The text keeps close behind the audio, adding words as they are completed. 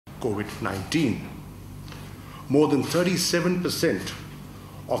COVID-19. More than 37%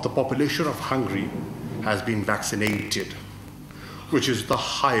 of the population of Hungary has been vaccinated, which is the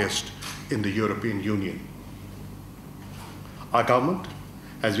highest in the European Union. Our government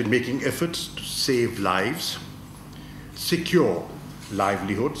has been making efforts to save lives, secure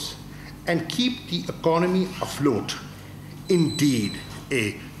livelihoods, and keep the economy afloat, indeed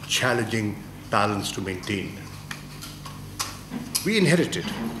a challenging balance to maintain. We inherited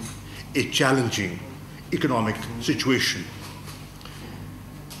a challenging economic situation.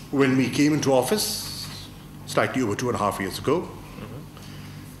 When we came into office, slightly over 2.5 years ago,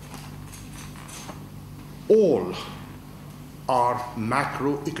 all our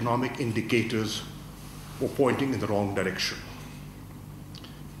macroeconomic indicators were pointing in the wrong direction.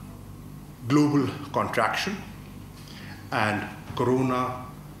 Global contraction and corona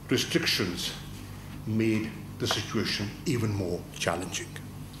restrictions made the situation even more challenging.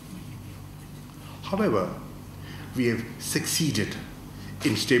 However, we have succeeded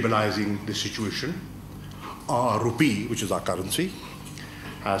in stabilizing the situation. Our rupee, which is our currency,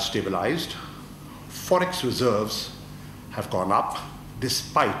 has stabilized. Forex reserves have gone up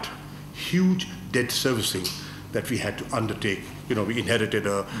despite huge debt servicing that we had to undertake. You know, we inherited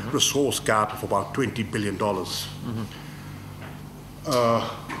a resource gap of about $20 billion.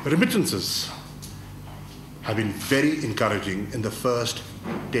 Remittances have been very encouraging in the first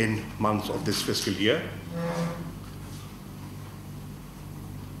 10 months of this fiscal year.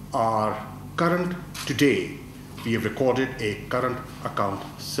 Today, we have recorded a current account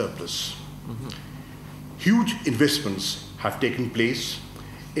surplus. Huge investments have taken place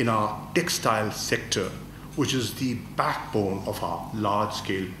in our textile sector, which is the backbone of our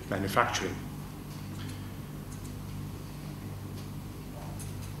large-scale manufacturing.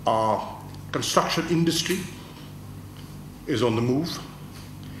 Our construction industry is on the move,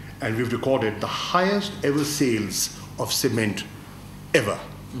 and we've recorded the highest ever sales of cement ever.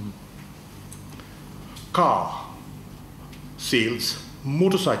 Car sales,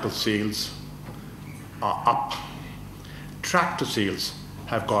 motorcycle sales are up. Tractor sales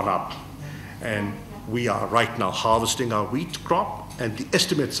have gone up, and we are right now harvesting our wheat crop, and the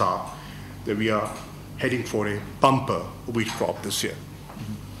estimates are that we are heading for a bumper wheat crop this year.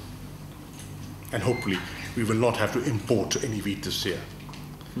 And hopefully we will not have to import any wheat this year.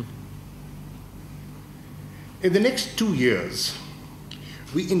 In the next 2 years,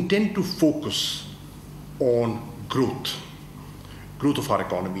 we intend to focus on growth of our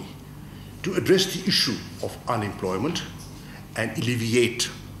economy, to address the issue of unemployment and alleviate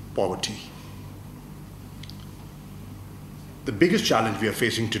poverty. The biggest challenge we are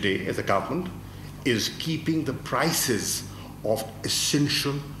facing today as a government is keeping the prices of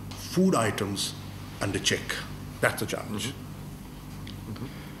essential food items under check. That's the challenge.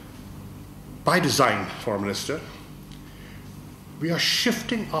 By design, Foreign Minister, we are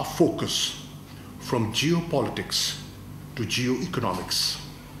shifting our focus from geopolitics to geoeconomics.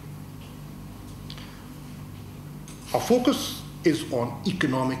 Our focus is on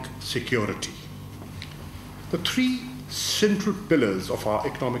economic security. The three central pillars of our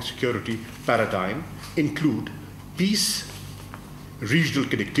economic security paradigm include peace, regional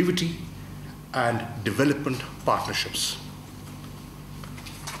connectivity, and development partnerships.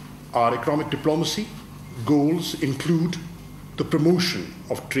 Our economic diplomacy goals include the promotion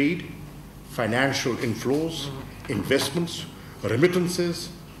of trade, financial inflows, investments, remittances,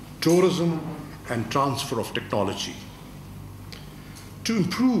 tourism, and transfer of technology. To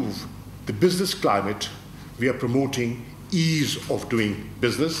improve the business climate, we are promoting ease of doing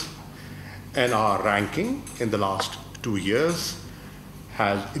business, and our ranking in the last 2 years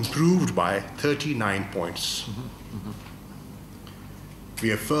has improved by 39 points. We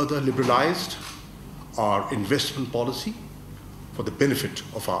have further liberalized our investment policy for the benefit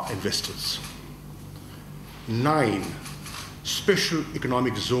of our investors. 9 special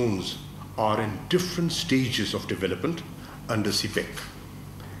economic zones are in different stages of development under CPEC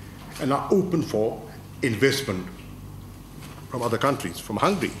and are open for investment from other countries, from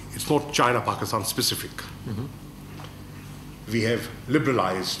Hungary. It's not China, Pakistan specific. We have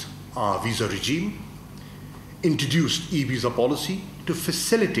liberalized our visa regime, introduced e-visa policy to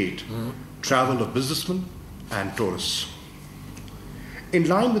facilitate travel of businessmen and tourists. In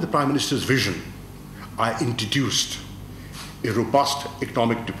line with the Prime Minister's vision, I introduced a robust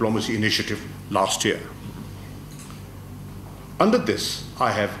economic diplomacy initiative last year. Under this,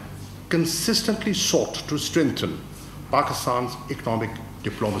 I have consistently sought to strengthen Pakistan's economic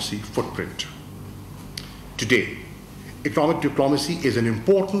diplomacy footprint. Today, economic diplomacy is an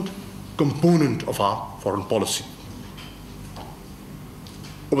important component of our foreign policy.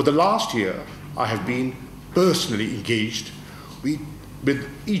 Over the last year, I have been personally engaged with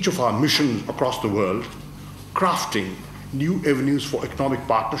each of our missions across the world, crafting new avenues for economic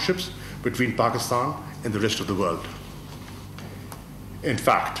partnerships between Pakistan and the rest of the world. In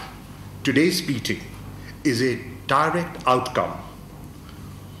fact, today's meeting is a direct outcome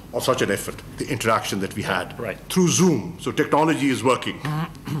of such an effort, the interaction that we had through Zoom. So technology is working.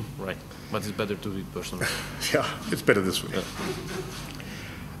 Right, but it's better to be personal. Yeah, it's better this way.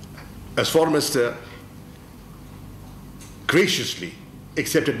 As Foreign Minister graciously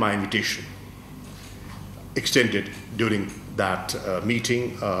accepted my invitation, extended during that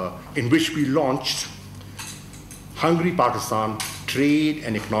meeting in which we launched Hungary-Pakistan Trade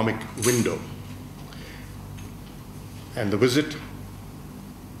and Economic Window. And the visit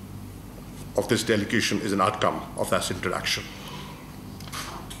of this delegation is an outcome of that interaction.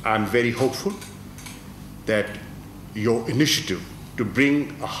 I'm very hopeful that your initiative to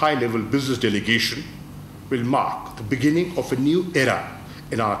bring a high-level business delegation will mark the beginning of a new era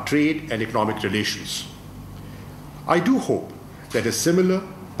in our trade and economic relations. I do hope that a similar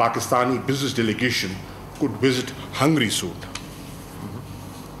Pakistani business delegation could visit Hungary soon.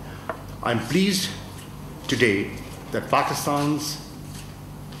 I'm pleased today that Pakistan's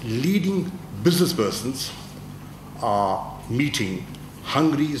leading business persons are meeting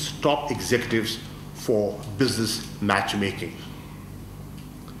Hungary's top executives for business matchmaking.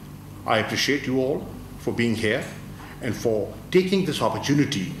 I appreciate you all for being here and for taking this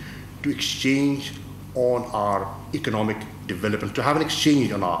opportunity to exchange on our economic development, to have an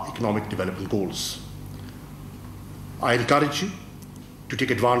exchange on our economic development goals. I encourage you to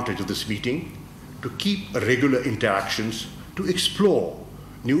take advantage of this meeting, to keep regular interactions, to explore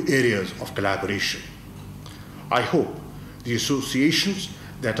new areas of collaboration. I hope the associations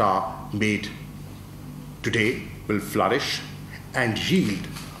that are made today will flourish and yield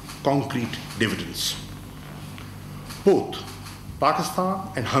concrete dividends. Both Pakistan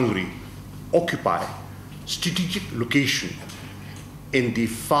and Hungary occupy strategic location in the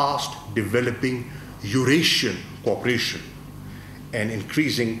fast developing Eurasian cooperation and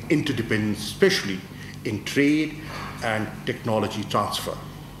increasing interdependence, especially in trade and technology transfer.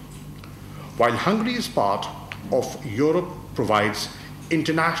 While Hungary is part of Europe, provides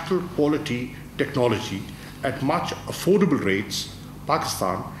international quality technology at much affordable rates,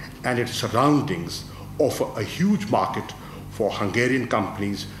 Pakistan and its surroundings offer a huge market for Hungarian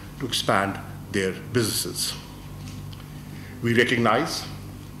companies to expand their businesses. We recognize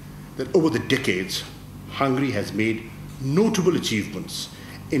that over the decades, Hungary has made notable achievements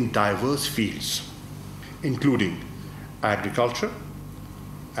in diverse fields, including agriculture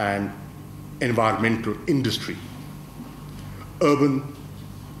and environmental industry, urban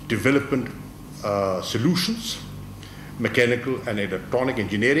development solutions, mechanical and electronic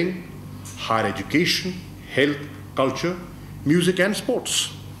engineering, higher education, health, culture, music and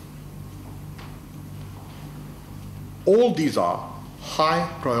sports. All these are high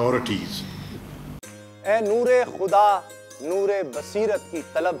priorities. ए नूरे खुदा नूरे बसीरत की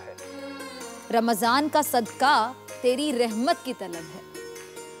तलब है, रमजान का सदका तेरी रहमत की तलब है,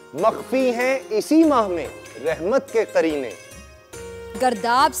 मख्फी हैं इसी माह में रहमत के करीने,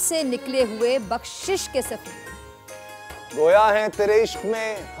 गर्दाब से निकले हुए बख्शिश के सफर, गोया हैं तेरे इश्क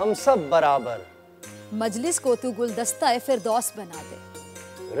में हम सब बराबर, मजलिस को तू गुलदस्ता फिरदौस बना दे,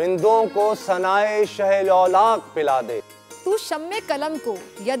 रिंदों को सनाए शह लौलाक पिला दे, तू शम्मे कलम को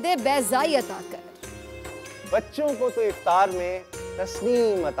यदे बैज़ाई अता कर, बच्चों को तो इफ्तार में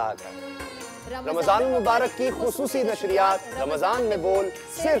तस्नीम अता कर। रमजान मुबारक की खुसूसी नशरियात रमजान में बोल,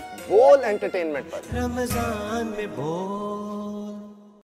 सिर्फ बोल एंटरटेनमेंट पर। रमजान में बोल।